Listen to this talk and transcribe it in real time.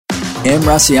Em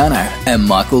Rusciano and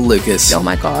Michael Lucas. Oh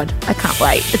my God, I can't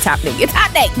wait. It's happening. It's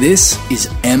happening. This is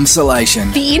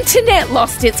Emsolation. The internet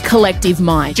lost its collective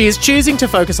mind. She is choosing to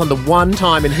focus on the one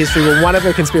time in history where one of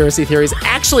her conspiracy theories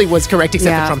actually was correct,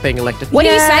 except for Trump being elected. What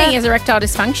are you saying? Is erectile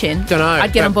dysfunction? Don't know.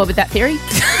 I'd get on board with that theory.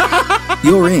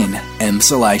 You're in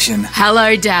Emsolation.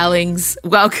 Hello, darlings.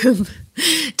 Welcome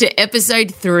to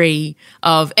episode 3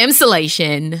 of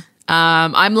Emsolation.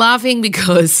 I'm laughing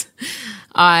because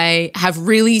I have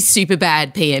really super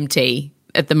bad PMT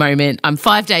at the moment. I'm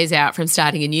 5 days out from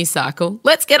starting a new cycle.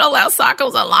 Let's get all our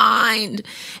cycles aligned.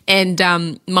 And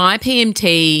my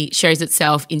PMT shows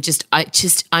itself in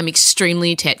I'm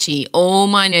extremely tetchy. All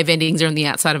my nerve endings are on the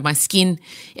outside of my skin.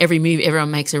 Every move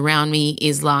everyone makes around me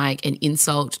is like an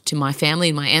insult to my family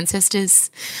and my ancestors.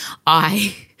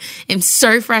 I am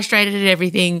so frustrated at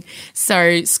everything.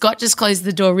 So Scott just closed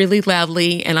the door really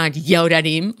loudly and I yelled at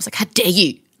him. I was like, how dare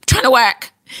you? I'm trying to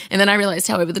work. And then I realised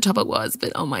how over the top it was,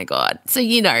 but oh my God. So,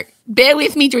 bear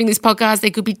with me during this podcast.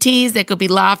 There could be tears, there could be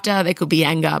laughter, there could be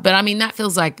anger. But I mean, that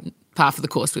feels like par for the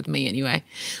course with me anyway.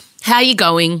 How are you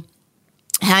going?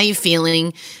 How are you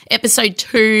feeling? Episode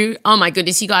 2, oh my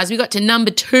goodness, you guys, we got to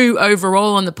number 2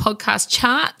 overall on the podcast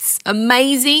charts.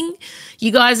 Amazing.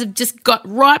 You guys have just got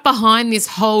right behind this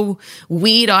whole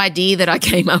weird idea that I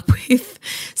came up with.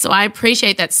 So I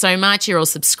appreciate that so much. You're all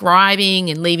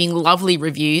subscribing and leaving lovely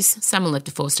reviews. Someone left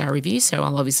a 4-star review, so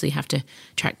I'll obviously have to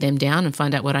track them down and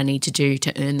find out what I need to do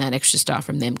to earn that extra star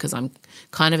from them because I'm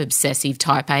kind of obsessive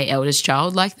type A eldest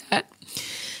child like that.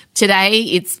 Today,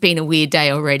 it's been a weird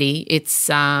day already. It's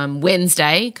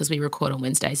Wednesday because we record on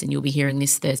Wednesdays and you'll be hearing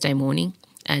this Thursday morning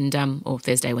and or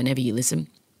Thursday whenever you listen.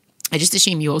 I just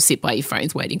assume you all sit by your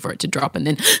phones waiting for it to drop and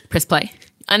then press play.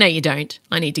 I know you don't.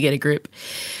 I need to get a grip.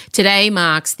 Today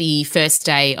marks the first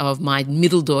day of my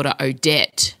middle daughter,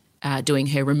 Odette, doing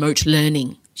her remote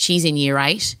learning. She's in year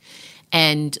 8.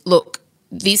 And look,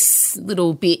 this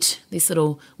little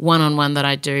one-on-one that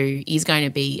I do is going to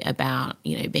be about,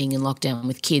 being in lockdown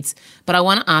with kids. But I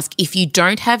want to ask, if you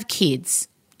don't have kids,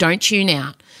 don't tune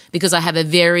out because I have a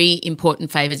very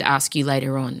important favour to ask you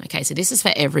later on. Okay, so this is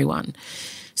for everyone.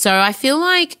 So I feel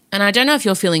like, and I don't know if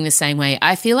you're feeling the same way,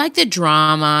 I feel like the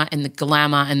drama and the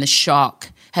glamour and the shock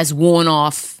has worn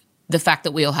off the fact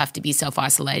that we all have to be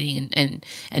self-isolating and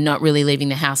not really leaving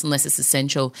the house unless it's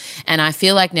essential. And I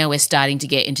feel like now we're starting to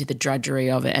get into the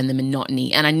drudgery of it and the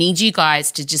monotony. And I need you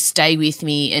guys to just stay with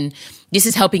me. And this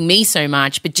is helping me so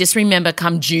much. But just remember,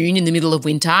 come June in the middle of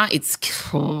winter, it's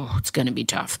going to be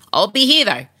tough. I'll be here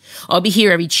though. I'll be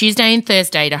here every Tuesday and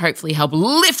Thursday to hopefully help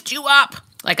lift you up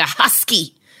like a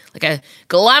husky. Like a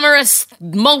glamorous,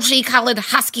 multicoloured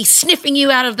husky sniffing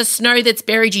you out of the snow that's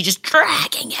buried you, just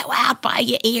dragging you out by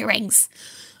your earrings.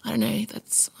 I don't know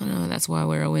that's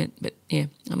where I went. But yeah,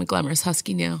 I'm a glamorous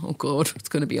husky now. Oh God, it's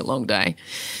going to be a long day.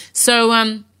 So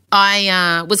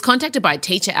I was contacted by a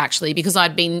teacher actually because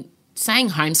I'd been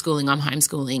saying I'm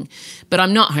homeschooling, but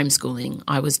I'm not homeschooling,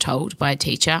 I was told by a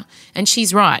teacher. And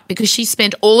she's right because she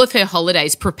spent all of her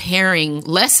holidays preparing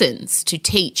lessons to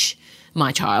teach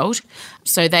my child.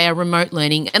 So they are remote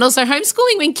learning and also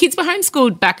homeschooling. When kids were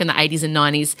homeschooled back in the 80s and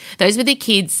 90s, those were the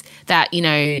kids that,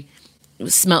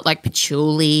 smelt like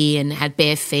patchouli and had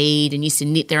bare feet and used to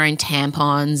knit their own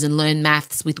tampons and learn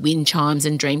maths with wind chimes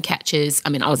and dream catchers. I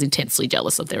mean, I was intensely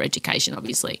jealous of their education,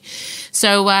 obviously.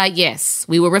 So, yes,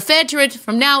 we will refer to it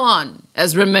from now on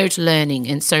as remote learning,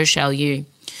 and so shall you.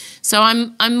 So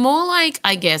I'm more like,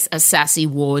 I guess, a sassy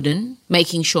warden,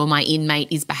 making sure my inmate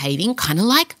is behaving, kind of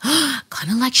like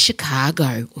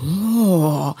Chicago.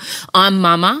 Oh, I'm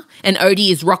Mama, and Odie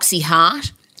is Roxy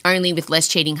Hart, only with less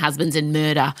cheating husbands and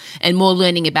murder, and more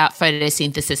learning about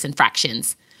photosynthesis and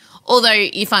fractions. Although,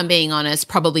 if I'm being honest,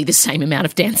 probably the same amount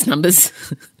of dance numbers.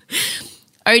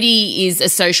 Odie is a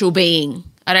social being.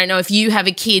 I don't know if you have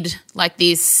a kid like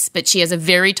this, but she has a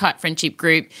very tight friendship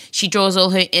group. She draws all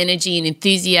her energy and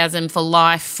enthusiasm for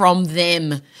life from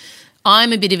them.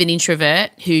 I'm a bit of an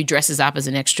introvert who dresses up as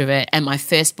an extrovert, and my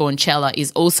firstborn Chella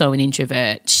is also an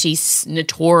introvert. She's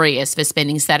notorious for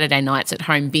spending Saturday nights at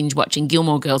home binge-watching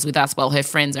Gilmore Girls with us while her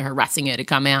friends are harassing her to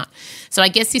come out. So I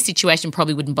guess this situation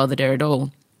probably wouldn't bother her at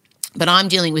all. But I'm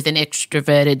dealing with an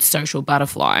extroverted social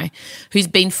butterfly who's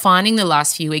been finding the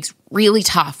last few weeks really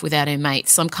tough without her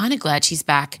mates. So I'm kind of glad she's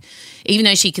back. Even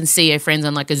though she can see her friends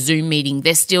on like a Zoom meeting,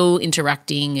 they're still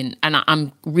interacting and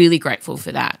I'm really grateful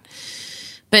for that.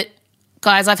 But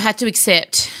guys, I've had to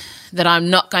accept that I'm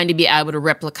not going to be able to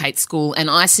replicate school, and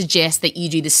I suggest that you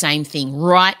do the same thing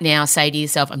right now. Say to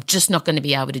yourself, I'm just not going to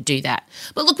be able to do that.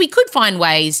 But look, we could find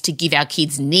ways to give our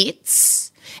kids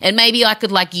knits And maybe I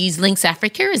could use Lynx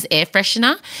Africa as air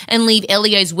freshener and leave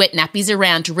Elio's wet nappies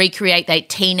around to recreate that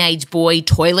teenage boy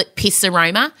toilet piss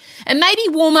aroma. And maybe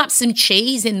warm up some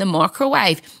cheese in the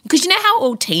microwave. Because you know how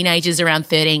all teenagers around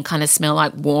 13 kind of smell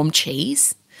like warm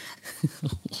cheese?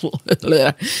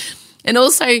 And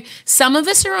also, some of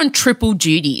us are on triple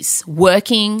duties,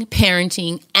 working,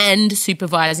 parenting, and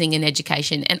supervising in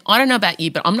education. And I don't know about you,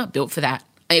 but I'm not built for that.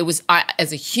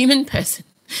 As a human person,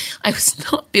 I was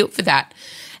not built for that.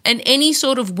 And any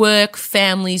sort of work,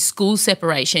 family, school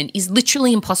separation is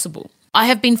literally impossible. I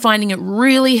have been finding it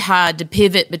really hard to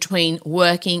pivot between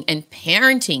working and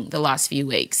parenting the last few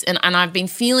weeks. And I've been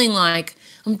feeling like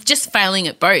I'm just failing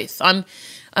at both.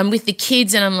 I'm with the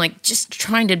kids and I'm just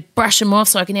trying to brush them off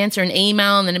so I can answer an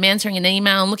email, and then I'm answering an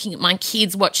email and looking at my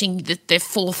kids watching their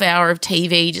 4th hour of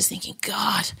TV, just thinking,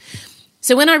 God.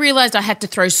 So when I realised I had to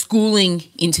throw schooling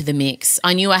into the mix,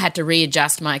 I knew I had to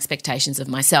readjust my expectations of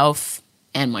myself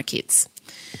and my kids.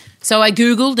 So I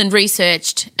Googled and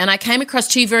researched, and I came across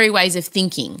 2 very ways of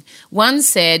thinking. One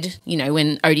said,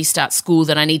 when Odie starts school,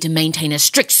 that I need to maintain a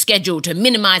strict schedule to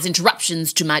minimise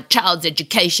interruptions to my child's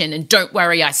education, and don't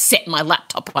worry, I set my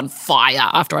laptop on fire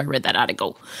after I read that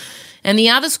article. And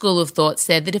the other school of thought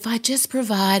said that if I just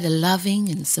provide a loving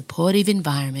and supportive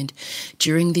environment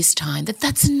during this time,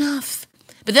 that's enough.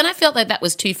 But then I felt like that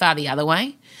was too far the other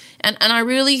way. And I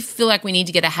really feel like we need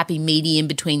to get a happy medium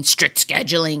between strict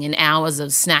scheduling and hours of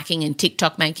snacking and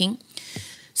TikTok making.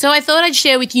 So I thought I'd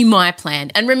share with you my plan.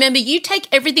 And remember, you take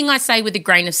everything I say with a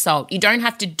grain of salt. You don't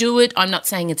have to do it. I'm not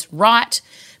saying it's right,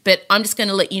 but I'm just going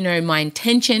to let you know my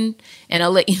intention, and I'll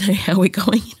let you know how we're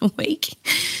going in a week.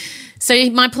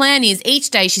 So my plan is each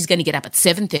day she's going to get up at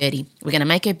 7:30. We're going to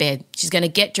make her bed. She's going to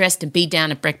get dressed and be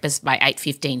down at breakfast by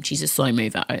 8:15. She's a slow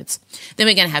mover, Oates. Then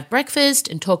we're going to have breakfast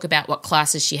and talk about what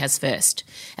classes she has first.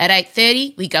 At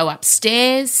 8:30, we go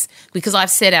upstairs because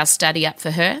I've set our study up for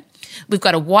her. We've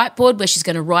got a whiteboard where she's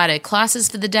going to write her classes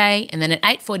for the day, and then at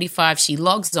 8:45 she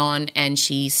logs on and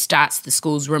she starts the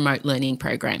school's remote learning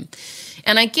program.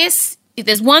 And I guess if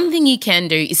there's one thing you can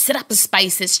do is set up a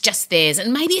space that's just theirs,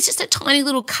 and maybe it's just a tiny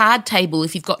little card table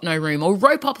if you've got no room, or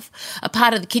rope off a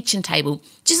part of the kitchen table,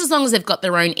 just as long as they've got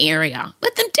their own area.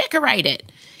 Let them decorate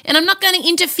it. And I'm not going to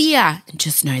interfere. And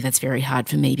just know that's very hard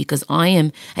for me because I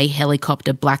am a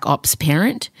helicopter black ops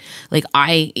parent.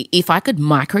 If I could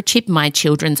microchip my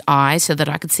children's eyes so that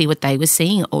I could see what they were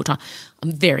seeing at all time,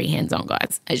 I'm very hands-on,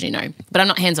 guys, as you know. But I'm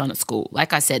not hands-on at school.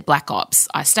 Like I said, black ops.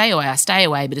 I stay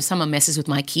away. But if someone messes with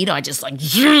my kid, I just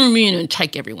zoom in and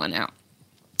take everyone out.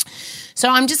 So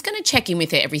I'm just going to check in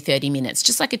with her every 30 minutes,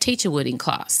 just like a teacher would in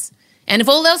class. And if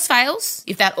all else fails,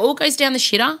 if that all goes down the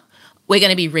shitter, we're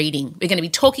going to be reading. We're going to be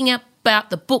talking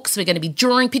about the books. We're going to be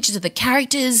drawing pictures of the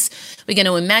characters. We're going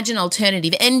to imagine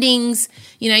alternative endings.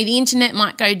 The internet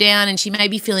might go down and she may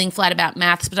be feeling flat about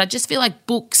maths, but I just feel like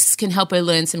books can help her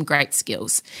learn some great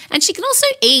skills. And she can also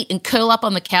eat and curl up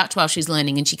on the couch while she's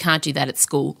learning, and she can't do that at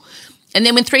school. And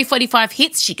then when 3:45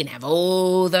 hits, she can have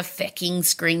all the fecking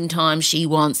screen time she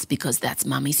wants because that's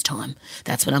mummy's time.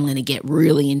 That's when I'm going to get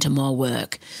really into my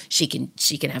work. She can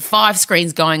have 5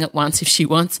 screens going at once if she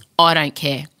wants. I don't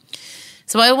care.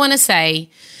 So I want to say,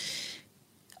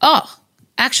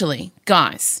 actually,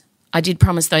 guys, I did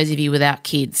promise those of you without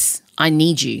kids, I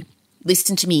need you.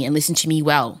 Listen to me and listen to me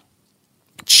well.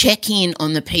 Check in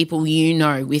on the people you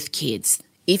know with kids.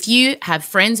 If you have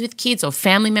friends with kids or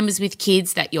family members with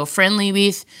kids that you're friendly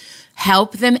with,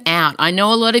 help them out. I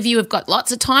know a lot of you have got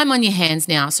lots of time on your hands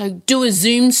now, so do a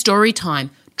Zoom story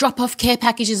time. Drop off care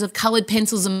packages of coloured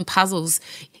pencils and puzzles.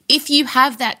 If you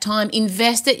have that time,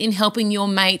 invest it in helping your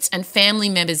mates and family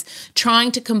members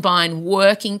trying to combine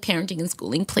working, parenting and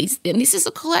schooling. Please, and this is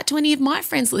a call out to any of my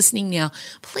friends listening now.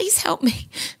 Please help me.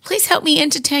 Please help me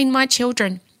entertain my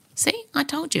children. See, I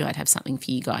told you I'd have something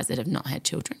for you guys that have not had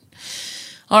children.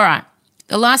 All right,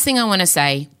 the last thing I want to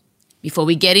say before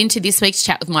we get into this week's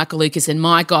chat with Michael Lucas, and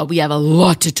my God, we have a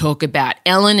lot to talk about.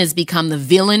 Ellen has become the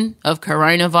villain of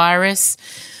coronavirus.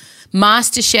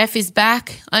 MasterChef is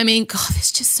back. I mean, God,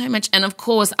 there's just so much. And, of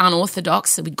course,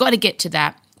 unorthodox, so we've got to get to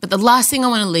that. But the last thing I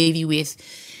want to leave you with,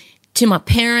 to my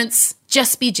parents,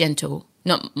 just be gentle.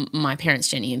 Not my parents,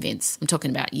 Jenny and Vince. I'm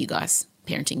talking about you guys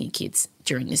parenting your kids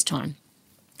during this time.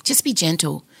 Just be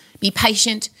gentle. Be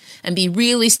patient and be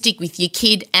realistic with your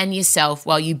kid and yourself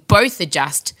while you both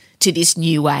adjust to this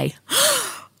new way.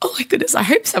 Oh, my goodness, I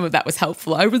hope some of that was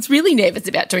helpful. I was really nervous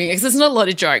about doing it because there's not a lot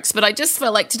of jokes, but I just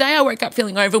felt like today I woke up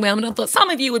feeling overwhelmed and I thought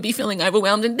some of you would be feeling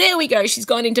overwhelmed, and there we go. She's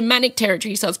gone into manic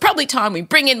territory, so it's probably time we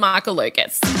bring in Michael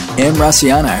Lucas. M.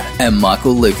 Rusciano and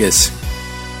Michael Lucas.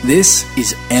 This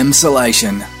is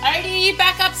Emsolation. Odie, are you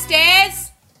back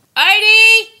upstairs?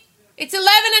 Odie, It's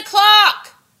 11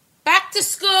 o'clock. Back to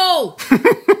school. God,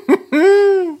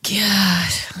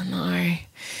 I know.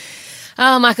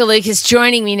 Oh, Michael Lucas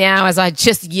joining me now as I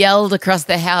just yelled across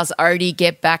the house, Odie,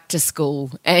 get back to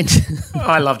school. And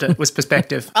I loved it. It was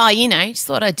perspective. Just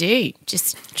thought I'd do.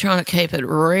 Just trying to keep it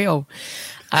real.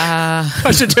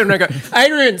 I should turn around and go,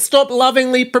 Adrian, stop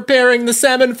lovingly preparing the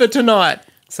salmon for tonight.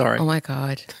 Sorry. Oh, my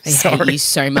God. I hate you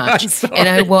so much. I'm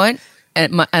sorry.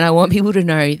 And I want people to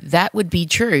know that would be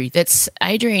true. That's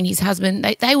Adrian, his husband,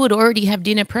 they would already have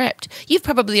dinner prepped. You've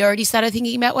probably already started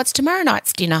thinking about what's tomorrow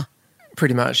night's dinner.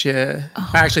 Pretty much, yeah.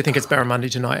 I actually think it's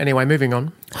Barramundi tonight. Anyway, moving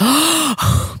on.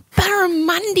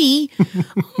 Barramundi? Oh,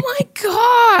 my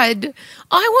God.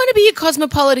 I want to be a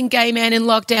cosmopolitan gay man in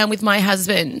lockdown with my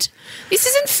husband. This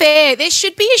isn't fair. There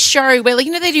should be a show where,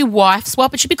 they do wife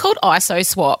swap. It should be called ISO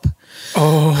swap.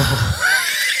 Oh,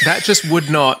 that just would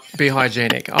not be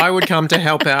hygienic. I would come to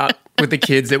help out with the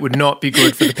kids. It would not be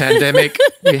good for the pandemic.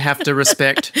 We have to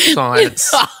respect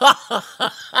science.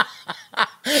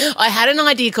 I had an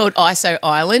idea called ISO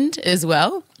Island as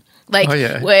well.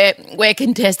 Where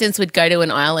contestants would go to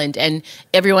an island and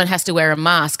everyone has to wear a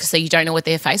mask so you don't know what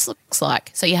their face looks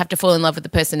like. So you have to fall in love with the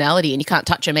personality and you can't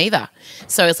touch them either.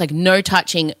 So it's like no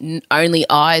touching, only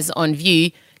eyes on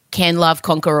view. Can love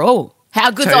conquer all? How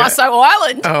good's ISO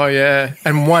Island? Oh, yeah.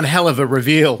 And one hell of a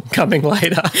reveal coming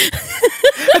later.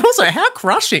 And also, how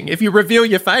crushing if you reveal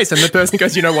your face and the person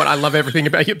goes, you know what, I love everything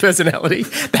about your personality.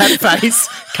 That face,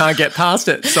 can't get past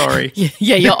it. Sorry.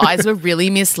 Yeah, your eyes were really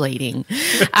misleading.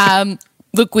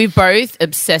 Look, we've both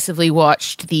obsessively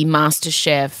watched the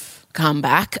MasterChef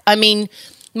comeback. I mean,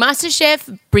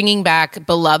 MasterChef bringing back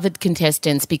beloved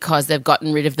contestants because they've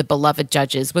gotten rid of the beloved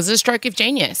judges was a stroke of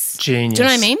genius. Genius. Do you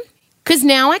know what I mean? Because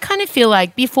now I kind of feel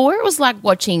like before it was like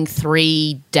watching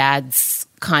three dads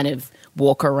kind of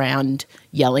walk around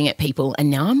yelling at people, and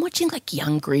now I'm watching like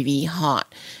young, groovy,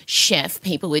 hot chef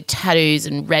people with tattoos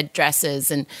and red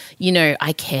dresses and,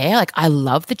 I care. Like I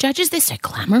love the judges. They're so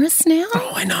glamorous now.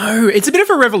 Oh, I know. It's a bit of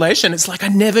a revelation. It's like I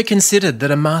never considered that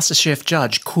a MasterChef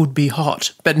judge could be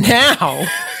hot. But now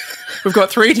we've got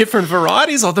 3 different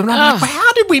varieties of them. And I'm like, well,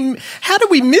 how did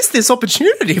we miss this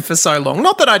opportunity for so long?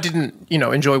 Not that I didn't,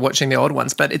 enjoy watching the old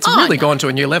ones, but it's really gone to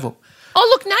a new level. Oh,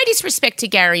 look, no disrespect to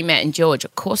Gary, Matt and George,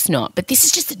 of course not, but this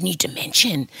is just a new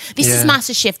dimension. This is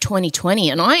MasterChef 2020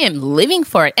 and I am living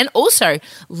for it and also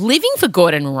living for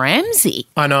Gordon Ramsay.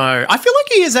 I know. I feel like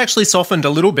he has actually softened a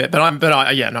little bit,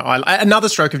 another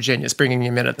stroke of genius bringing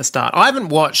him in at the start. I haven't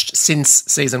watched since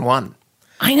season 1.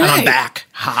 I know. And I'm back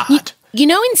hard. In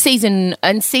season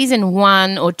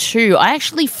 1 or 2, I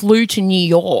actually flew to New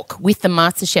York with the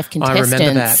MasterChef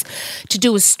contestants to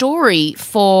do a story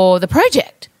for the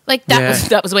project. Like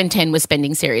that was when 10 was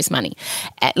spending serious money.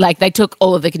 Like they took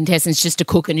all of the contestants just to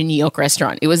cook in a New York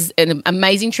restaurant. It was an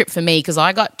amazing trip for me because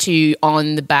I got to,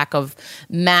 on the back of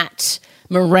Matt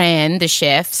Moran, the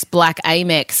chef's Black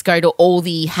Amex, go to all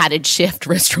the hatted chef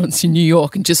restaurants in New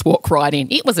York and just walk right in.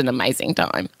 It was an amazing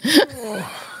time.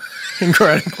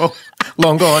 Incredible.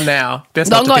 Long gone now.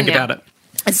 Best not to think about it.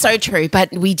 It's so true,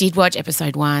 but we did watch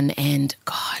episode 1 and,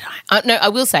 God, I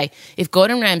will say, if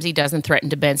Gordon Ramsay doesn't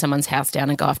threaten to burn someone's house down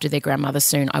and go after their grandmother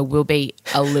soon, I will be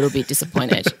a little bit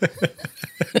disappointed.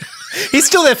 He's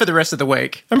still there for the rest of the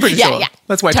week, I'm pretty sure. Yeah.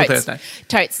 Let's wait till Thursday.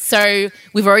 Totes. So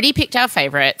we've already picked our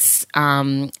favourites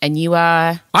and you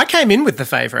are... I came in with the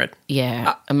favourite.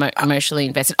 Yeah, emotionally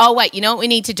invested. Oh, wait, you know what we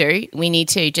need to do? We need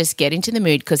to just get into the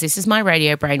mood because this is my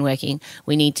radio brain working.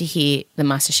 We need to hear the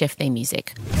MasterChef theme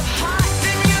music.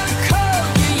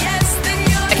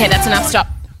 Okay, that's enough. Stop.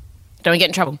 Don't get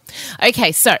in trouble.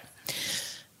 Okay, so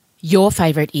your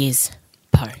favourite is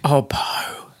Poh. Oh,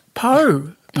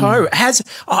 Poh. Poh has,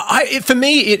 for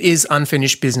me, it is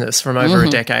unfinished business from over a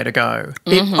decade ago.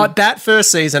 That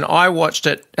first season, I watched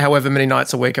it however many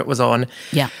nights a week it was on.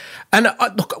 Yeah. And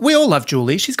look, we all love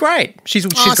Julie. She's great. She's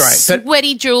great.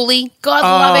 Sweaty Julie. God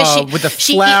love her. With the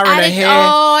flower in her hair.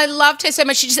 Oh, I loved her so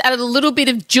much. She just added a little bit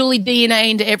of Julie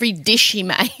DNA into every dish she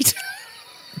made.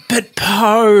 But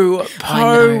Poh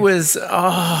was,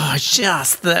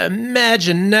 just the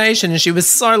imagination. And she was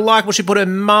so likable. She put her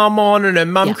mum on and her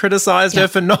mum criticised her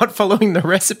for not following the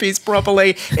recipes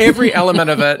properly. Every element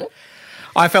of it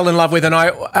I fell in love with. And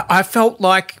I felt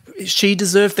like she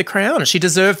deserved the crown. She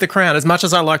deserved the crown as much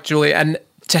as I liked Julie. And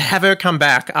to have her come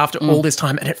back after all this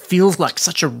time, and it feels like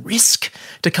such a risk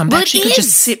to come back. She could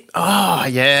just sit. Oh,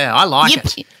 yeah, I like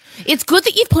it. It's good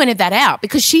that you've pointed that out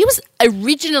because she was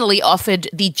originally offered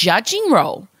the judging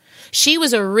role. She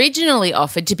was originally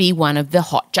offered to be one of the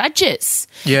hot judges.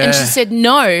 Yeah. And she said,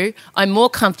 no, I'm more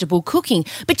comfortable cooking.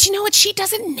 But you know what? She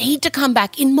doesn't need to come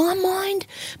back. In my mind,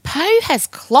 Poh has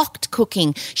clocked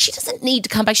cooking. She doesn't need to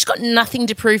come back. She's got nothing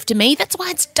to prove to me. That's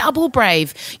why it's double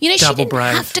brave. You know, she didn't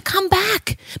have to come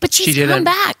back, but she's come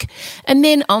back. And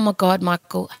then, oh my God,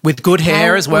 Michael. With good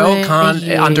hair as well. Can't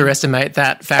underestimate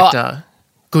that factor.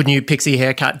 Good new pixie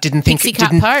haircut. Didn't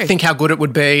think how good it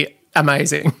would be.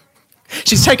 Amazing.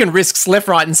 She's taken risks left,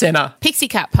 right and centre. Pixie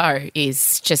Cut Poh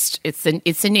is just, it's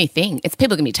a new thing. It's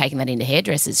people are going to be taking that into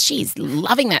hairdressers. She's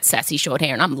loving that sassy short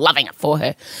hair and I'm loving it for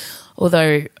her.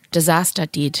 Although disaster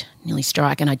did nearly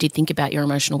strike and I did think about your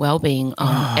emotional well-being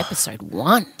on episode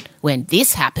 1 when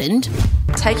this happened.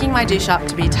 Taking my dish up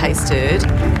to be tasted,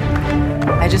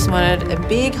 I just wanted a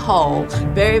big hole,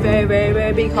 very, very, very,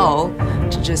 very big hole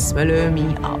to just swallow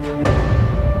me up.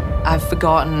 I've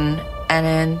forgotten an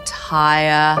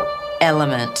entire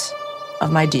element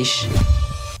of my dish.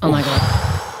 Oh my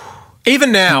God.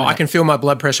 Even now, I can feel my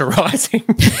blood pressure rising.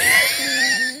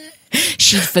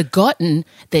 She's forgotten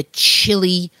the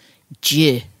chili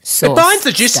sauce. It binds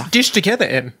the dish together,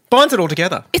 Em. Binds it all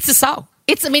together. It's the soul.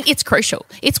 It's crucial.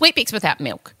 It's Wheat Bix without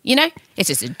milk, you know? It's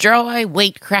just a dry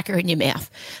wheat cracker in your mouth.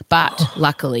 But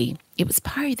luckily, it was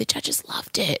Poh. The judges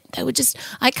loved it. They were just,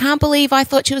 I can't believe I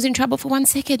thought she was in trouble for 1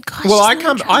 second. Gosh, well,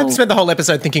 I spent the whole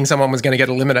episode thinking someone was going to get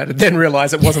eliminated, then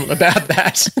realised it wasn't about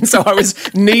that. And so I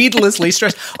was needlessly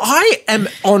stressed. I am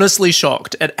honestly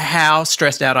shocked at how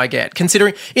stressed out I get,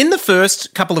 considering in the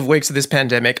first couple of weeks of this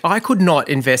pandemic, I could not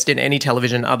invest in any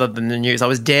television other than the news. I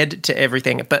was dead to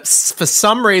everything. But for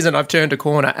some reason, I've turned a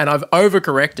corner and I've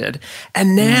overcorrected.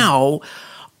 And now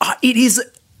it is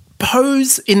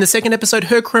Poh's, in the second episode,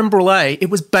 her creme brulee, it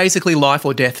was basically life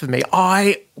or death for me.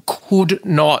 I could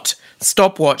not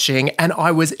stop watching and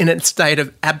I was in a state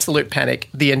of absolute panic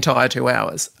the entire 2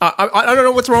 hours. I don't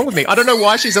know what's wrong with me. I don't know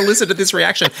why she's elicited this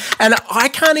reaction. And I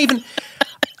can't even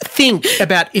think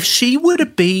about if she were to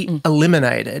be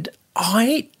eliminated,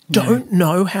 I don't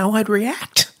know how I'd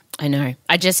react. I know.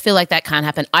 I just feel like that can't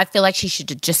happen. I feel like she should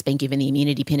have just been given the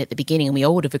immunity pin at the beginning and we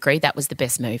all would have agreed that was the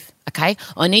best move, okay?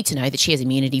 I need to know that she has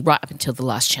immunity right up until the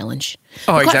last challenge.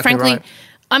 Oh, but exactly frankly, right.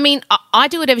 I mean, I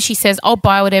do whatever she says. I'll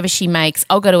buy whatever she makes.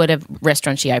 I'll go to whatever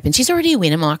restaurant she opens. She's already a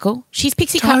winner, Michael. She's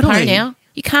Pixie Cut Poh now.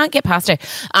 You can't get past her.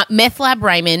 Meth Lab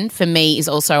Raymond, for me, is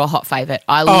also a hot favourite.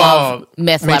 I love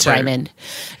Meth Lab Raymond.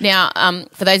 Now,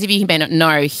 for those of you who may not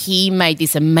know, he made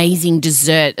this amazing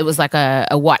dessert. It was like a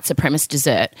white supremacist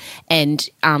dessert. And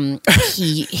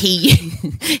he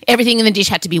everything in the dish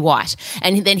had to be white.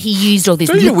 And then he used all this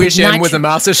Don't you wish Em was a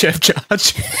MasterChef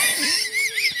judge?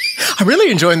 I'm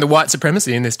really enjoying the white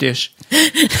supremacy in this dish.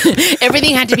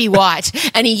 Everything had to be white.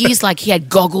 And he had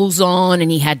goggles on and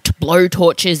he had blow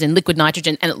torches and liquid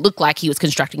nitrogen and it looked like he was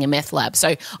constructing a meth lab.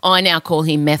 So I now call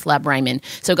him Meth Lab Raymond.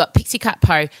 So we've got Pixie Cut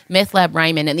Poh, Meth Lab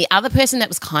Raymond. And the other person that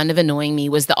was kind of annoying me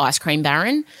was the ice cream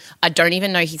baron. I don't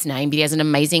even know his name, but he has an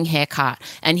amazing haircut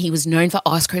and he was known for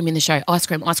ice cream in the show. Ice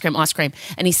cream, ice cream, ice cream.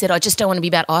 And he said, I just don't want to be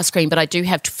about ice cream, but I do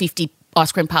have 50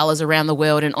 ice cream parlours around the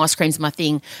world and ice cream's my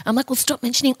thing. I'm like, well, stop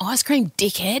mentioning ice cream,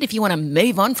 dickhead, if you want to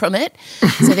move on from it.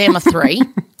 So they're my 3.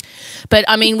 But,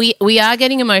 I mean, we are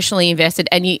getting emotionally invested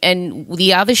and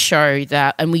the other show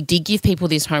that, and we did give people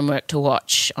this homework to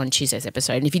watch on Tuesday's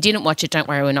episode, and if you didn't watch it, don't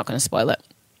worry, we're not going to spoil it.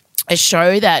 A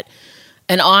show that,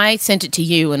 and I sent it to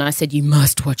you and I said, you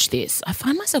must watch this. I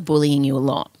find myself bullying you a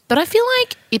lot, but I feel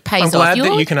like it pays off. I'm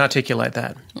glad that you can articulate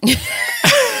that.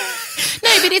 No,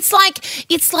 but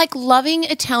it's like loving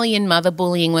Italian mother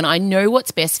bullying when I know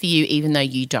what's best for you even though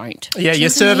you don't. Yeah, you're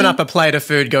serving up a plate of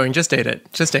food going, just eat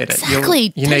it. Just eat it.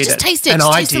 Exactly. You need just it. Taste it. And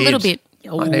just I taste did. a little bit.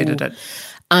 I needed it.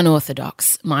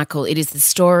 Unorthodox, Michael. It is the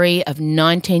story of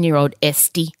 19-year-old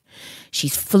Esty.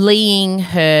 She's fleeing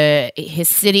her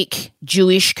Hasidic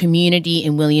Jewish community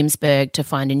in Williamsburg to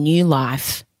find a new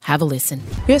life. Have a listen.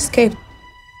 You escaped,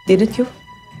 didn't you?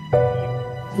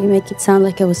 You make it sound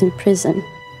like I was in prison.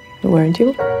 Weren't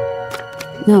you?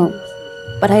 No,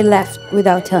 but I left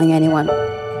without telling anyone.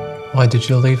 Why did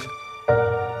you leave?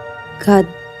 God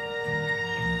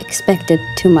expected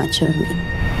too much of me.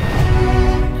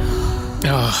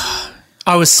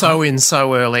 I was so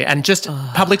early. And just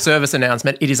public service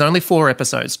announcement, it is only 4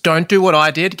 episodes. Don't do what I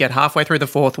did, get halfway through the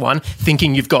 4th one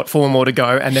thinking you've got 4 more to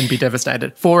go and then be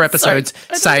devastated. 4 episodes,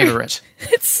 savour it.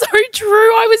 It's so true.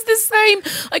 I was the same.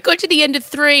 I got to the end of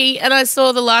 3 and I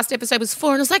saw the last episode was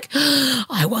 4 and I was like,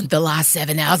 I want the last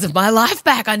 7 hours of my life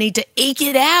back. I need to eke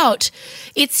it out.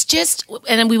 It's just,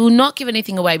 and we will not give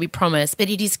anything away, we promise, but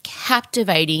it is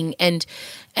captivating. And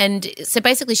so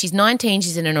basically she's 19,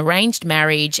 she's in an arranged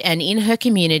marriage and in her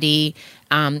community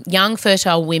young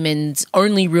fertile women's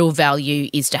only real value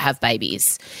is to have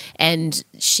babies. And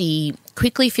she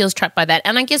quickly feels trapped by that.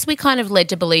 And I guess we kind of led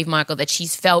to believe, Michael, that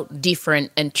she's felt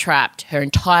different and trapped her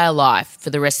entire life for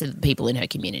the rest of the people in her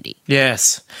community.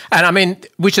 Yes. And I mean,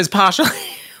 which is partially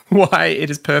why it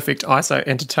is perfect ISO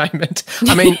entertainment.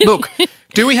 I mean, look,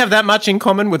 do we have that much in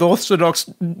common with Orthodox,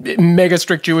 mega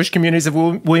strict Jewish communities of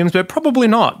Williamsburg? Probably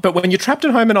not. But when you're trapped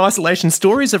at home in isolation,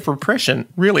 stories of repression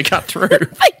really cut through.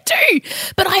 They do.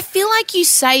 But I feel like you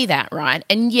say that, right?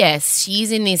 And yes,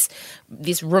 she's in this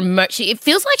remote, it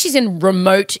feels like she's in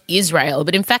remote Israel,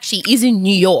 but in fact she is in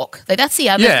New York. Like, that's the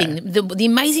other thing, the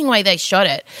amazing way they shot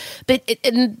it. But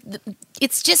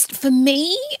it's just, for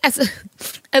me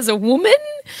as a woman,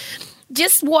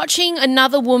 just watching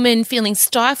another woman feeling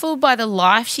stifled by the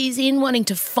life she's in, wanting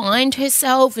to find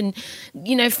herself and,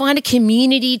 you know, find a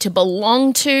community to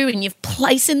belong to and your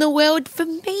place in the world. For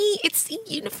me, it's the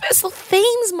universal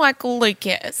themes, Michael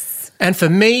Lucas. And for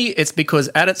me, it's because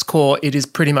at its core, it is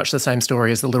pretty much the same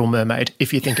story as The Little Mermaid,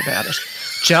 if you think about it.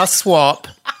 Just swap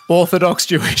Orthodox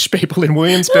Jewish people in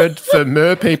Williamsburg for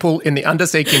Mer people in the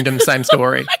Undersea Kingdom, same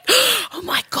story. Oh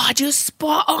my God, you're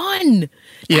spot on.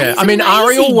 Yeah, I mean,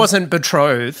 Ariel wasn't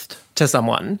betrothed to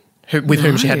someone with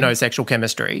whom she had no sexual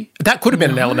chemistry. That could have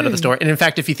been an element of the story. And in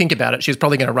fact, if you think about it, she was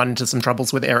probably going to run into some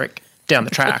troubles with Eric down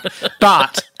the track.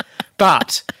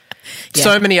 But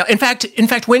so many. In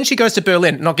fact, when she goes to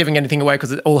Berlin, not giving anything away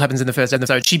because it all happens in the first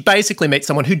episode, she basically meets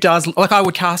someone who does, like, I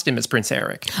would cast him as Prince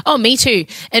Eric. Oh, me too.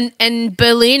 And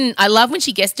Berlin, I love when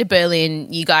she gets to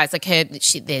Berlin, you guys, like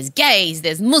there's gays,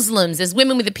 there's Muslims, there's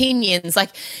women with opinions.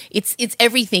 Like, it's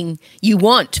everything you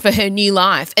want for her new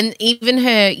life. And even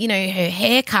her, you know, her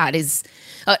haircut is,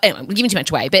 anyway, we're giving too much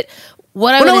away, but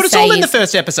it's all in the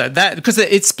first episode, that because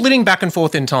it's splitting back and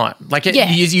forth in time. Like,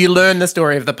 you learn the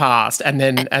story of the past, and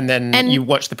then you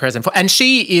watch the present. And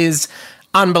she is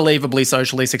unbelievably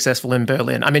socially successful in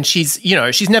Berlin. I mean, she's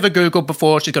never Googled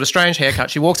before. She's got a strange haircut.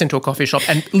 She walks into a coffee shop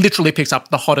and literally picks up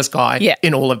the hottest guy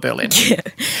in all of Berlin. Yeah.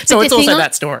 So it's also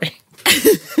that story.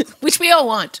 Which we all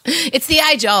want. It's the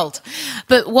age old.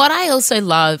 But what I also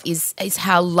love is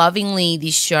how lovingly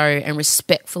this show and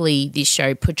respectfully this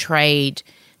show portrayed,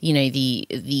 you know,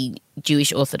 the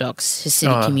Jewish Orthodox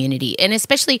Hasidic community. And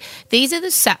especially, these are the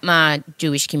Satmar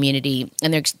Jewish community,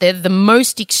 and they're the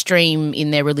most extreme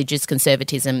in their religious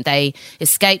conservatism. They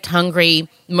escaped Hungary,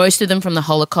 most of them from the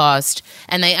Holocaust,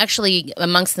 and they actually,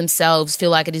 amongst themselves, feel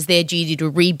like it is their duty to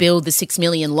rebuild the 6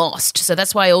 million lost. So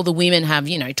that's why all the women have,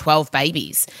 12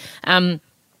 babies.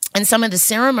 And some of the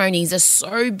ceremonies are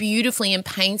so beautifully and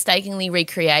painstakingly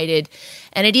recreated.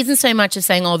 And it isn't so much as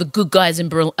saying, the good guys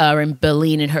are in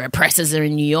Berlin and her oppressors are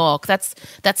in New York. That's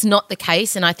not the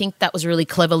case, and I think that was really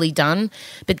cleverly done.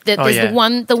 But there's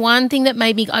the one thing that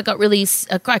made me, I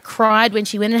cried when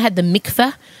she went and had the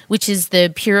mikveh, which is the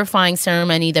purifying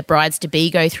ceremony that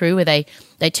brides-to-be go through, where they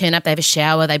turn up, they have a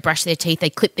shower, they brush their teeth, they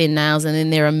clip their nails, and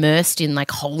then they're immersed in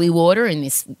like holy water in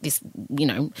this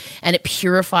and it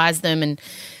purifies them. And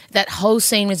that whole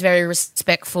scene was very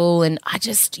respectful, and I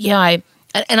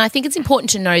think it's important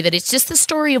to know that it's just the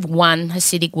story of one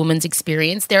Hasidic woman's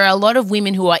experience. There are a lot of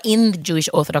women who are in the Jewish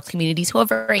Orthodox communities who are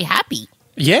very happy.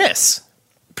 Yes,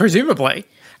 presumably.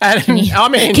 And can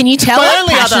you tell I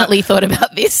passionately thought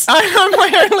about this?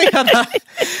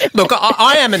 Look,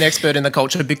 I am an expert in the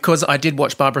culture because I did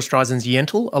watch Barbara Streisand's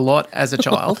Yentl a lot as a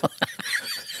child.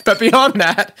 But beyond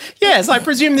that, yes, I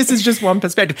presume this is just one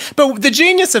perspective. But the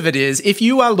genius of it is, if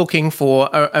you are looking for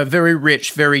a very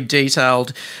rich, very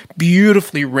detailed,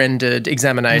 beautifully rendered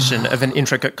examination of an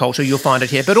intricate culture, you'll find it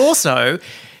here. But also,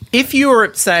 if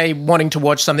you're, say, wanting to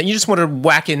watch something, you just want to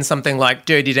whack in something like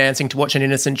Dirty Dancing to watch an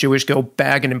innocent Jewish girl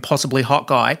bag an impossibly hot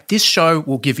guy, this show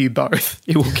will give you both.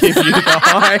 It will give you the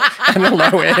high and the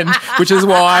low end, which is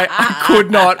why I could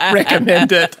not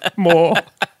recommend it more.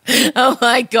 Oh,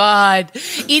 my God.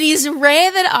 It is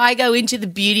rare that I go into the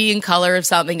beauty and colour of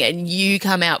something and you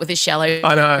come out with a shallow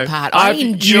part. I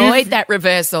enjoyed that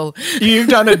reversal. You've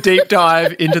done a deep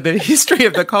dive into the history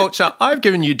of the culture. I've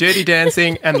given you Dirty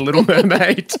Dancing and Little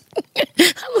Mermaid.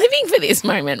 I'm living for this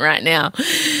moment right now.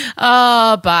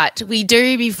 Oh, but we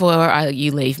do, before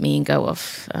you leave me and go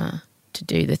off to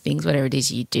do the things, whatever it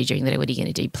is you do during the day. What are you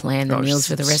going to do? Plan the meals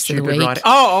for the rest of the week? Writing.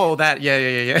 That.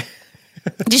 Yeah.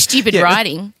 Just stupid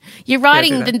writing. You're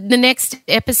writing the next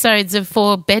episodes of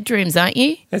 4 bedrooms, aren't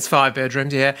you? It's 5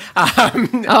 bedrooms, yeah.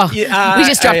 We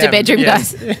just dropped a bedroom,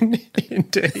 guys.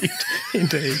 Indeed.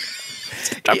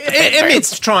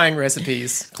 Amidst trying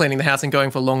recipes, cleaning the house and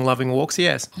going for long, loving walks,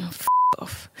 yes. Oh,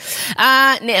 off.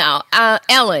 Now,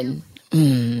 Ellen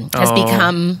has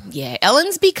become,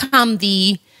 Ellen's become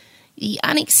the the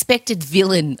unexpected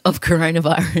villain of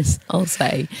coronavirus, I'll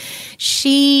say,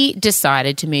 she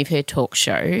decided to move her talk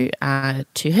show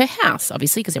to her house,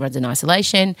 obviously, because everyone's in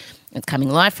isolation. It's coming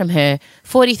live from her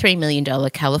 $43 million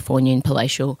Californian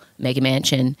palatial mega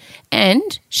mansion.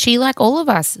 And she, like all of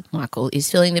us, Michael, is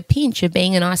feeling the pinch of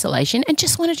being in isolation and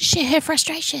just wanted to share her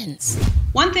frustrations.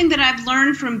 One thing that I've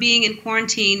learned from being in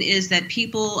quarantine is that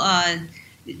people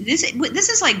this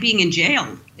is like being in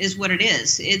jail is what it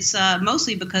is. It's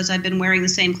mostly because I've been wearing the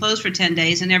same clothes for 10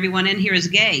 days and everyone in here is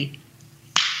gay.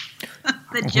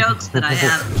 The jokes that I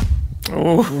have.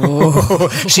 Oh,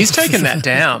 she's taken that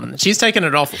down. She's taken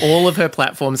it off all of her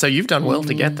platforms, so you've done well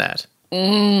to get that.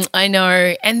 I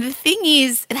know. And the thing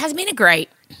is, it has been a great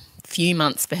few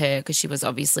months for her because she was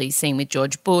obviously seen with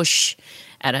George Bush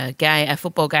at a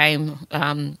football game,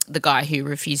 the guy who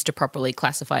refused to properly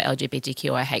classify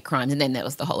LGBTQI hate crimes, and then there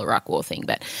was the whole Iraq War thing.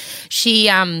 But she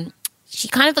kind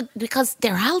of, because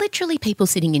there are literally people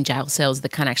sitting in jail cells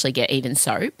that can't actually get even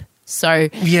soap. So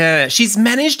yeah, she's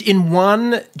managed in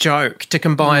one joke to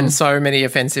combine so many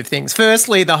offensive things.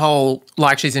 Firstly, the whole,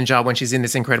 like, she's in jail when she's in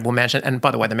this incredible mansion. And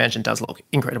by the way, the mansion does look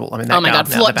incredible. I mean, that oh my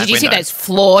God, did you see those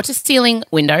floor-to-ceiling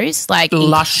windows? Like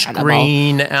lush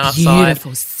green outside.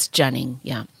 Beautiful, stunning.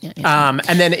 Yeah. And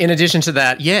then in addition to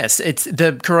that, yes, it's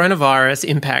the coronavirus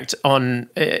impact on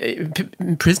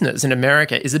prisoners in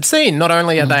America is obscene. Not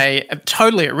only are they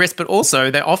totally at risk, but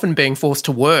also they're often being forced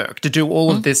to work to do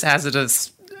all of this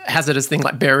hazardous thing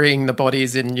like burying the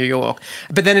bodies in New York.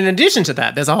 But then in addition to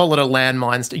that, there's a whole lot of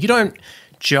landmines. You don't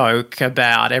joke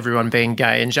about everyone being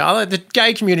gay in jail. The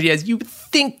gay community, as you would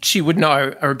think she would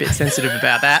know, are a bit sensitive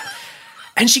about that.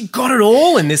 And she got it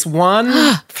all in this one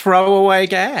throwaway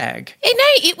gag.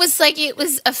 It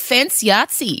was offense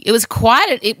Yahtzee. It was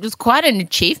quite an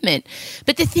achievement.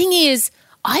 But the thing is,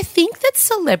 I think that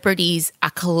celebrities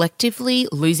are collectively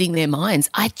losing their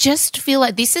minds. I just feel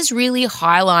like this is really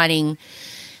highlighting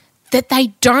that they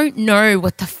don't know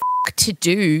what the to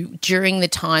do during the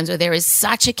times where there is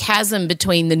such a chasm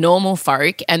between the normal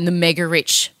folk and the mega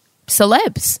rich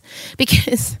celebs.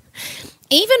 Because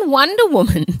even Wonder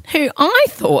Woman, who I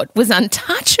thought was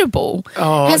untouchable.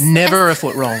 Oh, never a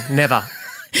foot wrong, never.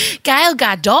 Gal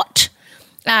Gadot.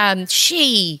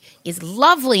 She is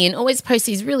lovely and always posts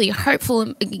these really hopeful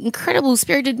and incredible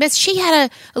spirited messages. She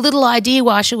had a little idea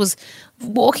while she was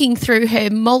walking through her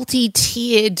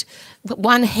multi-tiered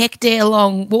 1 hectare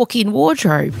long walk-in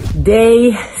wardrobe.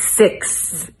 Day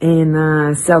 6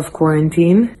 in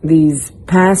self-quarantine. These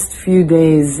past few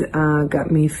days got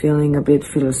me feeling a bit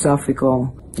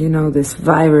philosophical. You know, this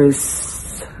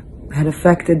virus had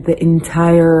affected the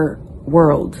entire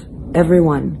world,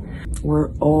 everyone.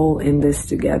 We're all in this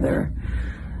together.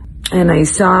 And I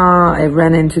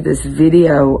ran into this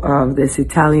video of this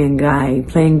Italian guy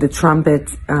playing the trumpet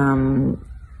in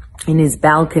his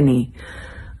balcony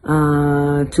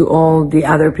to all the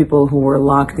other people who were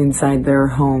locked inside their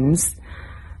homes.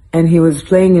 And he was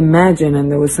playing Imagine,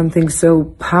 and there was something so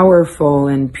powerful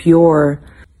and pure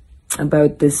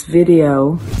about this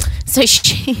video. So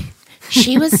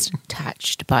she was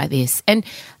touched by this. And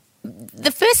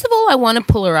first of all, I want to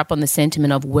pull her up on the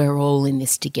sentiment of we're all in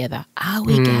this together. Are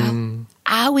we, gal?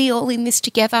 Are we all in this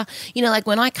together? You know, like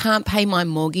when I can't pay my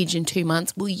mortgage in 2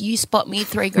 months, will you spot me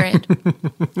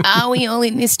 $3,000? Are we all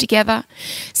in this together?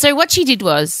 So what she did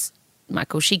was,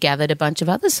 Michael, she gathered a bunch of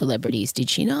other celebrities, did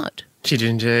she not? She did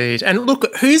indeed. And look,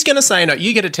 who's going to say no?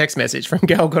 You get a text message from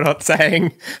Gal Gadot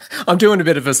saying, I'm doing a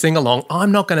bit of a sing-along.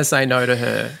 I'm not going to say no to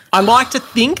her. I like to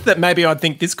think that maybe I'd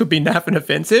think this could be naff and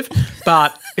offensive,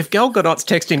 but if Gal Gadot's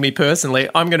texting me personally,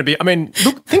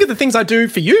 look, think of the things I do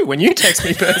for you when you text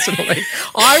me personally.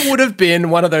 I would have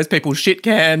been one of those people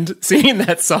shit-canned singing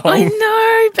that song. I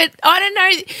know, but I don't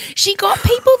know. She got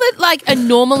people that, like, are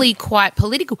normally quite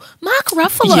political. Mark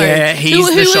Ruffalo. Yeah,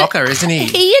 he's the shocker, isn't he?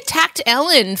 He attacked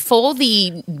Ellen for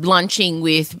the lunching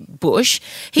with Bush.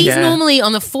 He's normally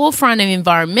on the forefront of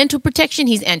environmental protection.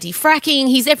 He's anti-fracking.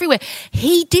 He's everywhere.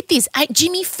 He did this.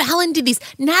 Jimmy Fallon did this.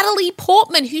 Natalie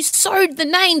Portman, who sewed the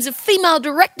names of female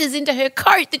directors into her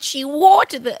coat that she wore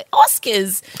to the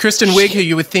Oscars. Kristen Wiig, who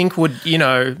you would think would, she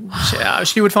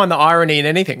would find the irony in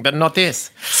anything, but not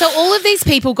this. So all of these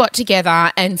people got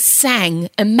together and sang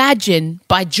Imagine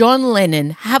by John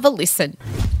Lennon. Have a listen.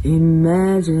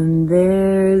 Imagine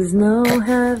there's no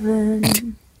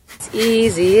heaven. It's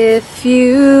easy if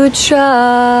you try.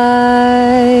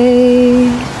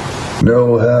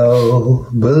 No hell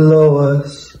below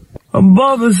us.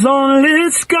 Above us only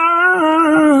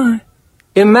sky.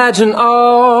 Imagine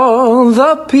all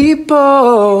the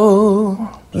people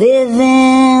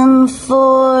living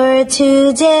for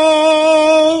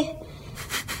today.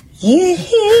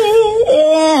 Yeah.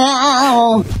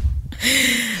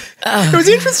 It was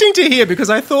interesting to hear because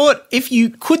I thought if you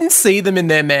couldn't see them in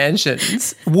their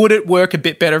mansions, would it work a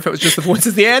bit better if it was just the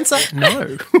voices? The answer,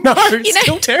 no. No, it's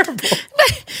still terrible.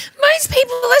 Most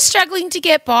people are struggling to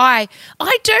get by.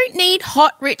 I don't need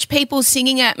hot, rich people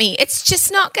singing at me. It's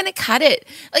just not going to cut it.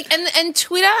 And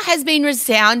Twitter has been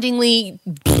resoundingly...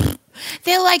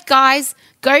 They're like, guys,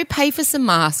 go pay for some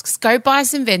masks. Go buy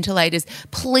some ventilators.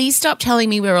 Please stop telling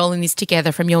me we're all in this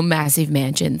together from your massive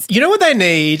mansions. You know what they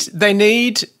need? They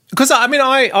need... Because, I mean,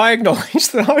 I acknowledge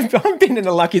that I've been in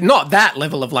a not that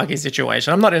level of lucky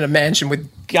situation. I'm not in a mansion with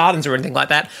gardens or anything like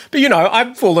that. But,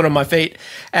 I've fallen on my feet.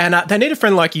 And they need a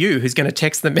friend like you who's going to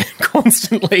text them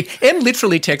constantly. Em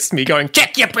literally texts me going,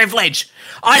 check your privilege.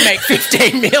 I make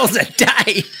 15 meals a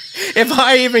day. If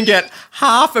I even get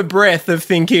half a breath of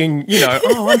thinking,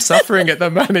 I'm suffering at the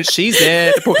moment, she's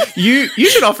there. You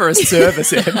should offer a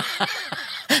service, Em.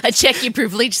 A check your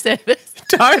privilege service.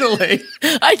 Totally.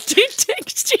 I did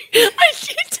text you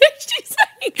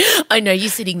saying, I know you're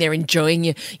sitting there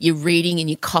enjoying your reading and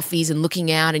your coffees and looking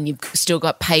out and you've still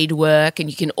got paid work and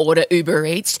you can order Uber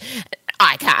Eats.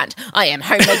 I can't. I am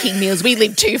homemaking meals. We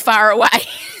live too far away.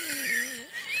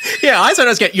 Yeah, I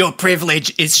sometimes get your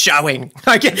privilege is showing.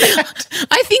 I get that.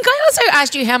 I think I also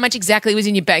asked you how much exactly was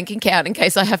in your bank account in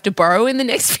case I have to borrow in the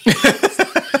next few months.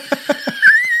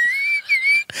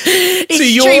 So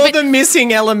you're the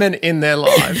missing element in their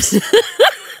lives.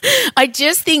 I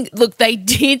just think, look, they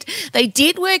did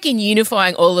work in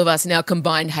unifying all of us in our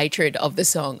combined hatred of the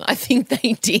song. I think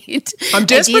they did. I'm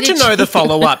desperate to know the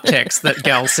follow-up text that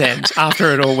Gal sent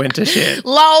after it all went to shit.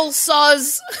 Lol,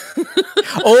 soz.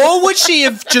 Or would she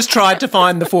have just tried to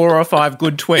find the 4 or 5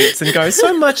 good tweets and go,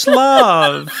 so much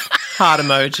love, heart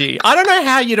emoji? I don't know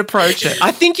how you'd approach it.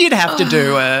 I think you'd have to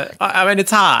do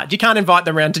it's hard. You can't invite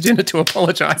them around to dinner to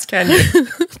apologise, can you?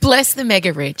 Bless the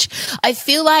mega rich. I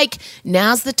feel like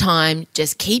now's the time.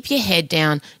 Just keep your head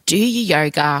down, do your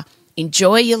yoga,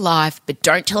 enjoy your life, but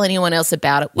don't tell anyone else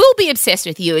about it. We'll be obsessed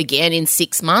with you again in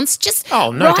 6 months. Just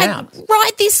ride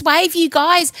this wave, you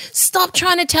guys. Stop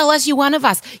trying to tell us you're one of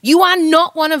us. You are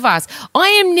not one of us. I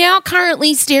am now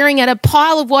currently staring at a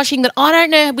pile of washing that I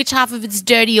don't know which half of it's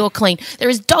dirty or clean. There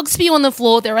is dog spew on the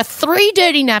floor. There are 3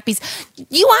 dirty nappies.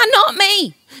 You are not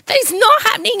me. That is not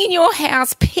happening in your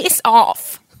house. Piss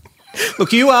off.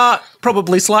 Look, you are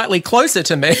probably slightly closer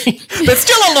to me, but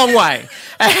still a long way.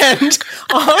 And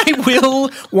I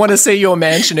will want to see your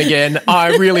mansion again.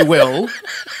 I really will.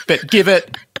 But give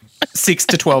it 6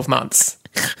 to 12 months.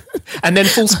 And then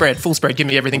full spread. Give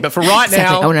me everything. But for right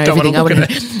now, I want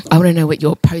to know what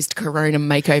your post-corona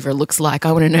makeover looks like.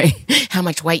 I want to know how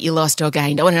much weight you lost or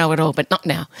gained. I want to know it all, but not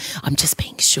now. I'm just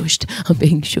being shushed. I'm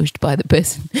being shushed by the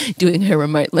person doing her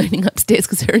remote learning upstairs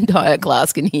because her entire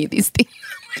class can hear this thing.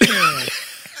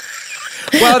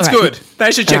 Well, it's good.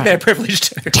 They should check their privilege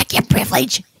too. Check your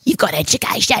privilege. You've got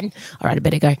education. All right, I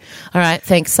better go. All right,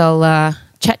 thanks. I'll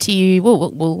chat to you.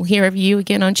 We'll hear of you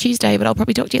again on Tuesday, but I'll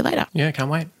probably talk to you later. Yeah, can't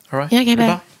wait. All right. Yeah, okay,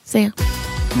 bye. See ya.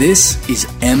 This is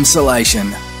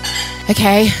Emsolation.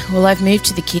 Okay, well, I've moved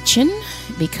to the kitchen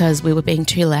because we were being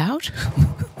too loud.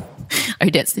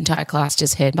 Odette's entire class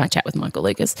just heard my chat with Michael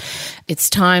Lucas. It's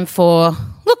time for,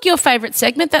 your favourite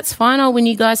segment. That's fine. I'll win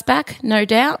you guys back, no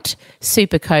doubt.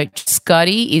 Super coach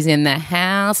Scotty is in the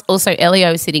house. Also,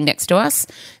 Elio is sitting next to us.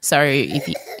 So if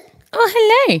you... Oh,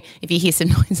 hello. If you hear some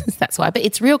noises, that's why. But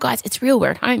it's real, guys. It's real.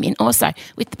 We're at home in also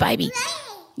with the baby.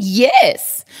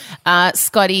 Yes.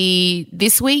 Scotty,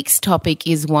 this week's topic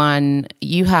is one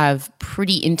you have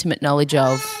pretty intimate knowledge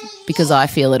of because I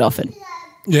feel it often.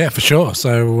 Yeah, for sure.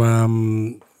 So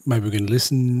maybe we can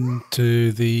listen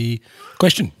to the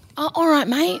question. Oh, all right,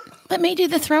 mate. Let me do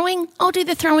the throwing. I'll do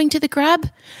the throwing to the grab.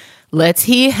 Let's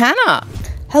hear Hannah.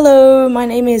 Hello, my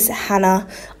name is Hannah.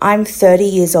 I'm 30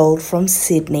 years old from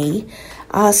Sydney.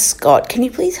 Scott, can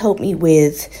you please help me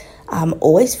with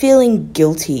always feeling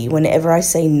guilty whenever I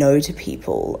say no to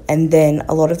people, and then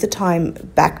a lot of the time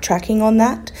backtracking on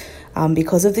that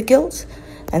because of the guilt,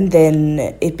 and then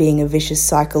it being a vicious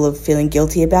cycle of feeling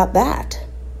guilty about that.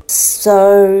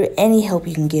 So any help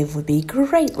you can give would be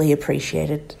greatly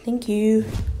appreciated. Thank you.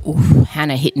 Oof,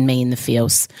 Hannah hitting me in the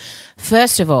feels.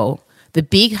 First of all, the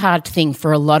big hard thing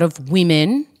for a lot of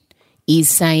women is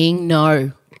saying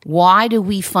no. Why do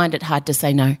we find it hard to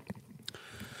say no?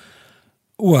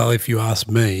 Well, if you ask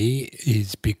me,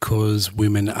 it's because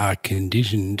women are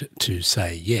conditioned to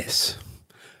say yes,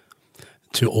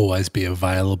 to always be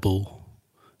available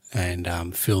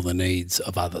and fill the needs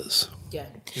of others in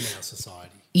our society.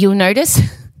 You'll notice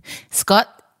Scott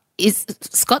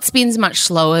spins much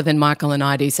slower than Michael and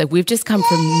I do, so we've just come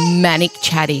from manic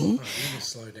chatting.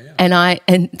 Slow down.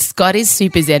 And Scott is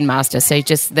super Zen master, so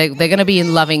just they're going to be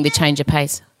loving the change of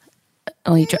pace.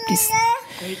 Oh, he dropped his.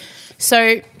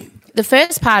 So the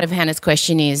first part of Hannah's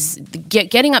question is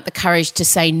getting up the courage to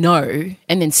say no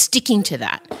and then sticking to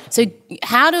that. So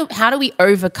how do we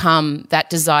overcome that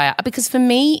desire? Because for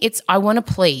me, it's I want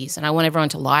to please and I want everyone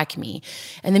to like me.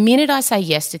 And the minute I say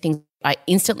yes to things, I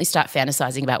instantly start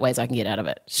fantasizing about ways I can get out of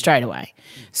it straight away.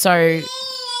 So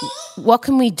what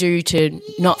can we do to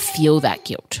not feel that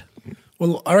guilt?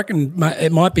 Well, I reckon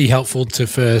it might be helpful to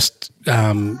first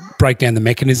break down the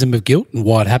mechanism of guilt and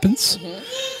why it happens. Mm-hmm.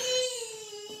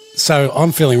 So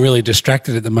I'm feeling really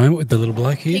distracted at the moment with the little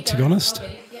bloke here, to be honest.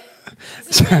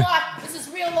 This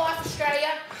is real life, Australia.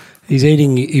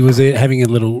 He was having a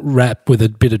little wrap with a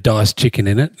bit of diced chicken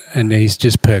in it, and he's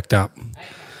just perked up.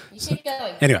 You keep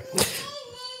going. Anyway.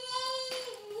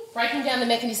 Breaking down the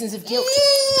mechanisms of guilt.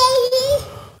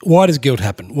 Why does guilt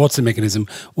happen? What's the mechanism?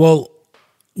 Well,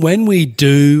 when we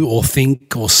do or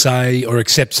think or say or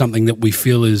accept something that we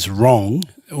feel is wrong,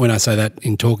 when I say that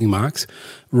in talking marks,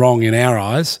 wrong in our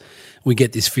eyes, we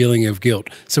get this feeling of guilt.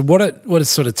 So what it's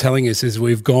sort of telling us is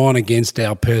we've gone against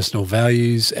our personal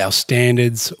values, our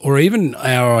standards, or even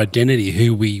our identity,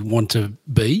 who we want to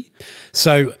be.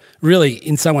 So really,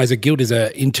 in some ways, a guilt is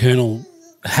an internal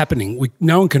happening.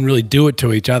 No one can really do it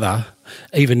to each other,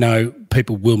 even though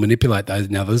people will manipulate those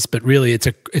in others, but really it's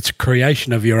a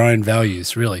creation of your own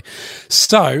values, really.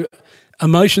 So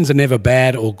emotions are never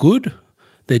bad or good.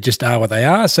 They just are what they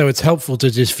are. So it's helpful to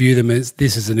just view them as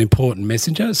this is an important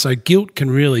messenger. So guilt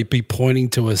can really be pointing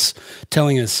to us,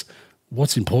 telling us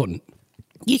what's important.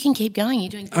 You can keep going. You're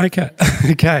doing good. Okay.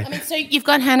 Okay. I mean, so you've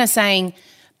got Hannah saying,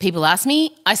 people ask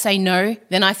me, I say no,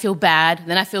 then I feel bad,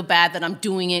 then I feel bad that I'm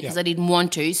doing it because I didn't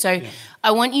want to. So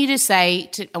I want you to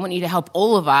I want you to help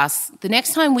all of us, the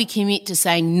next time we commit to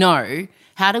saying no,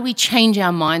 how do we change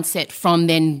our mindset from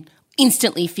then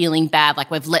instantly feeling bad like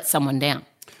we've let someone down?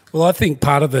 Well, I think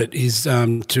part of it is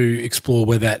to explore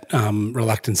where that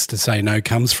reluctance to say no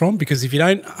comes from, because if you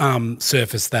don't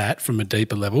surface that from a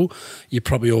deeper level, you're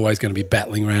probably always going to be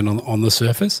battling around on the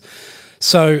surface.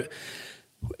 So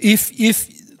if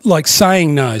like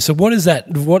saying no, so what is that?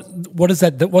 What is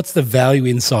that? What's the value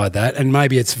inside that? And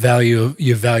maybe it's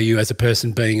your value as a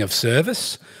person being of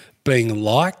service, being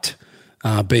liked,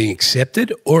 being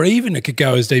accepted, or even it could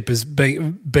go as deep as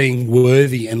being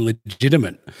worthy and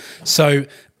legitimate. So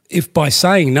if by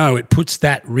saying no, it puts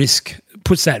that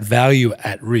value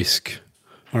at risk,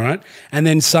 all right? And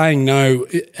then saying no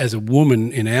as a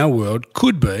woman in our world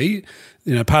could be,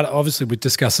 obviously we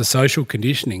discuss the social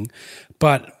conditioning,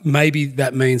 but maybe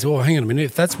that means, oh, hang on a minute,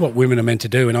 if that's what women are meant to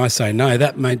do and I say no,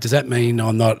 does that mean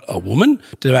I'm not a woman?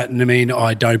 Does that mean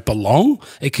I don't belong?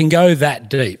 It can go that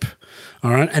deep. All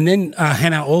right. And then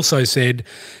Hannah also said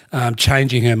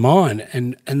changing her mind.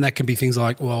 And that can be things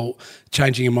like, well,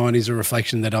 changing your mind is a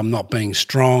reflection that I'm not being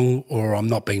strong or I'm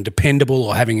not being dependable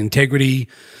or having integrity.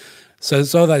 So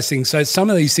it's all those things. So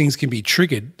some of these things can be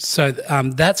triggered. So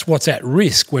that's what's at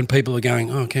risk when people are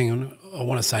going, oh, hang on, I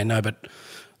want to say no, but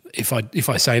if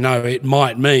I say no, it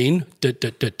might mean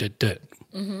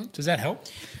Mm-hmm. Does that help?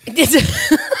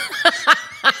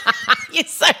 You're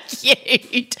so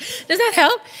cute. Does that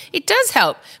help? It does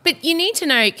help. But you need to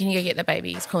know, can you go get the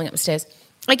baby? He's calling upstairs.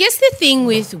 I guess the thing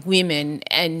with women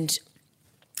and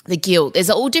the guilt, there's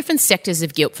all different sectors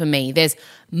of guilt for me. There's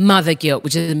mother guilt,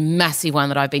 which is a massive one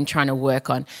that I've been trying to work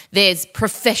on. There's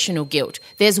professional guilt.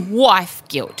 There's wife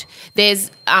guilt.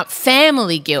 There's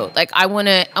family guilt. Like I want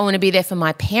to be there for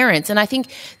my parents. And I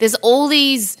think there's all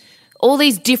these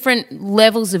different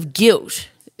levels of guilt.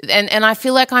 And I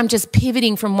feel like I'm just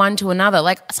pivoting from one to another.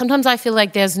 Like sometimes I feel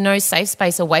like there's no safe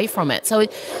space away from it. So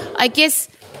I guess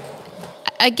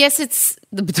it's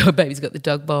the baby's got the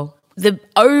dog bowl. The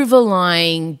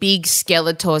overlying big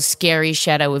skeletal, scary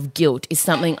shadow of guilt is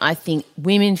something I think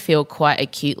women feel quite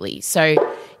acutely. So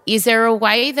is there a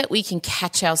way that we can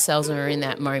catch ourselves when we're in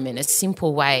that moment, a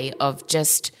simple way of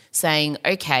just saying,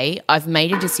 okay, I've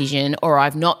made a decision or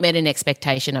I've not met an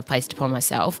expectation I've placed upon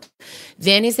myself,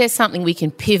 then is there something we can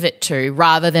pivot to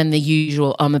rather than the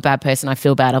usual, I'm a bad person, I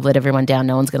feel bad, I've let everyone down,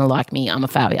 no one's going to like me, I'm a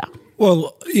failure?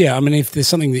 Well, yeah, I mean, if there's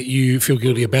something that you feel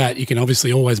guilty about, you can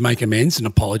obviously always make amends and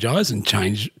apologise and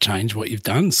change what you've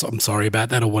done. So I'm sorry about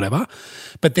that or whatever.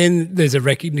 But then there's a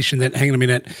recognition that, hang on a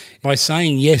minute, by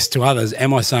saying yes to others,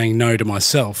 am I saying no to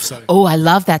myself? So, oh, I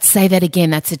love that. Say that again.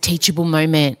 That's a teachable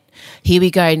moment. Here we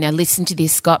go. Now listen to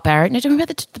this, Scott Barrett. No, don't worry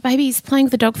about the baby. He's playing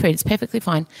with the dog food. It's perfectly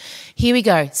fine. Here we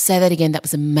go. Say that again. That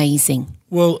was amazing.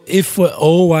 Well, if we're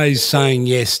always saying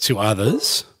yes to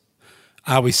others,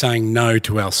 are we saying no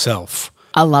to ourselves?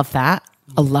 I love that.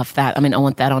 I love that. I mean, I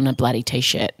want that on a bloody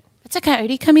T-shirt. It's okay,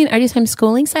 Odie. Come in. Odie's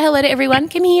homeschooling. Say hello to everyone.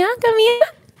 Come here.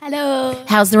 Hello.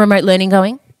 How's the remote learning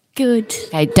going? Good.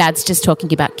 Okay, Dad's just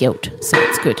talking about guilt, so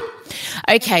it's good.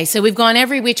 Okay, so we've gone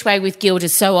every which way with guilt,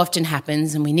 as so often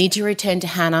happens, and we need to return to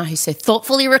Hannah, who so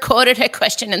thoughtfully recorded her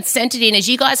question and sent it in, as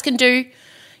you guys can do.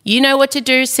 You know what to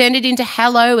do. Send it into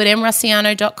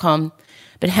hello@mrussiano.com.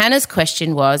 But Hannah's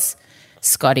question was,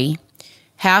 Scotty,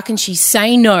 how can she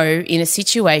say no in a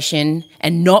situation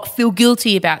and not feel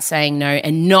guilty about saying no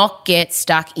and not get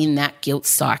stuck in that guilt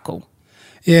cycle?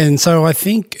 Yeah, and so I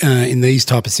think in these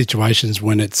type of situations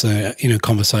when it's in a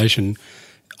conversation,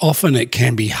 often it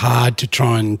can be hard to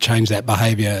try and change that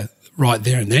behaviour right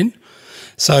there and then.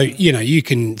 So, you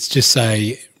can just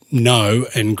say no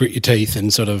and grit your teeth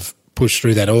and sort of push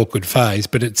through that awkward phase,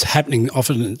 but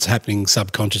often it's happening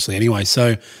subconsciously anyway.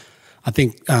 So I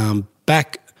think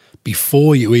back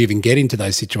before you even get into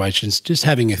those situations, just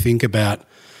having a think about,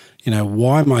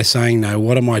 why am I saying no?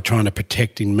 What am I trying to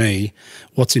protect in me?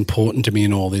 What's important to me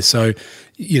in all this? So,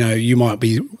 you might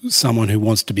be someone who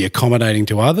wants to be accommodating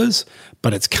to others,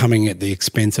 but it's coming at the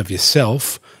expense of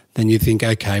yourself. Then you think,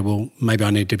 okay, well, maybe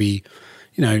I need to be,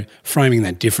 framing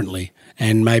that differently.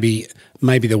 And maybe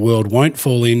the world won't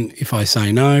fall in if I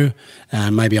say no.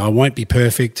 Maybe I won't be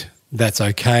perfect. That's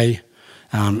okay.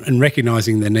 And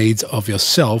recognising the needs of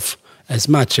yourself as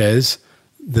much as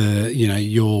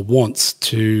your wants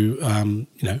to,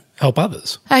 help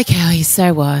others. Okay, you're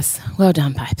so wise. Well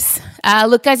done, babes.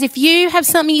 Look, guys, if you have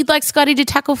something you'd like Scotty to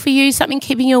tackle for you, something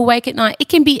keeping you awake at night, it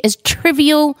can be as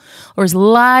trivial or as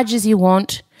large as you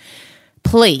want.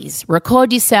 Please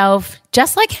record yourself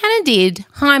just like Hannah did.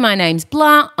 Hi, my name's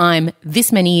blah. I'm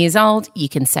this many years old. You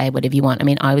can say whatever you want. I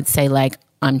mean, I would say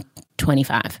I'm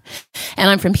 25 and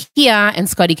I'm from here, and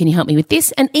Scotty, can you help me with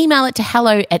this? And email it to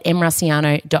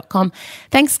hello@mrussiano.com.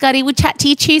 Thanks, Scotty. We'll chat to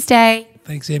you Tuesday.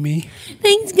 Thanks, Emmy.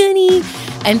 Thanks, Gunny.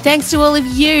 And thanks to all of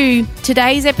you.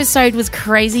 Today's episode was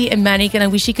crazy and manic, and I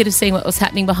wish you could have seen what was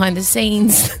happening behind the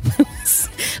scenes.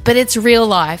 But it's real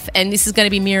life, and this is going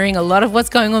to be mirroring a lot of what's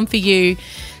going on for you.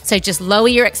 So just lower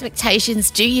your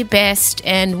expectations, do your best,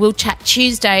 and we'll chat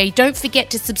Tuesday. Don't forget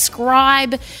to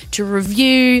subscribe, to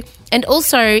review, and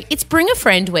also it's Bring a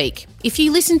Friend Week. If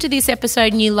you listened to this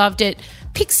episode and you loved it,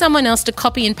 pick someone else to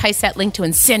copy and paste that link to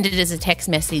and send it as a text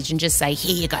message and just say,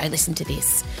 here you go, listen to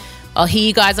this. I'll hear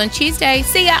you guys on Tuesday.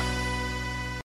 See ya.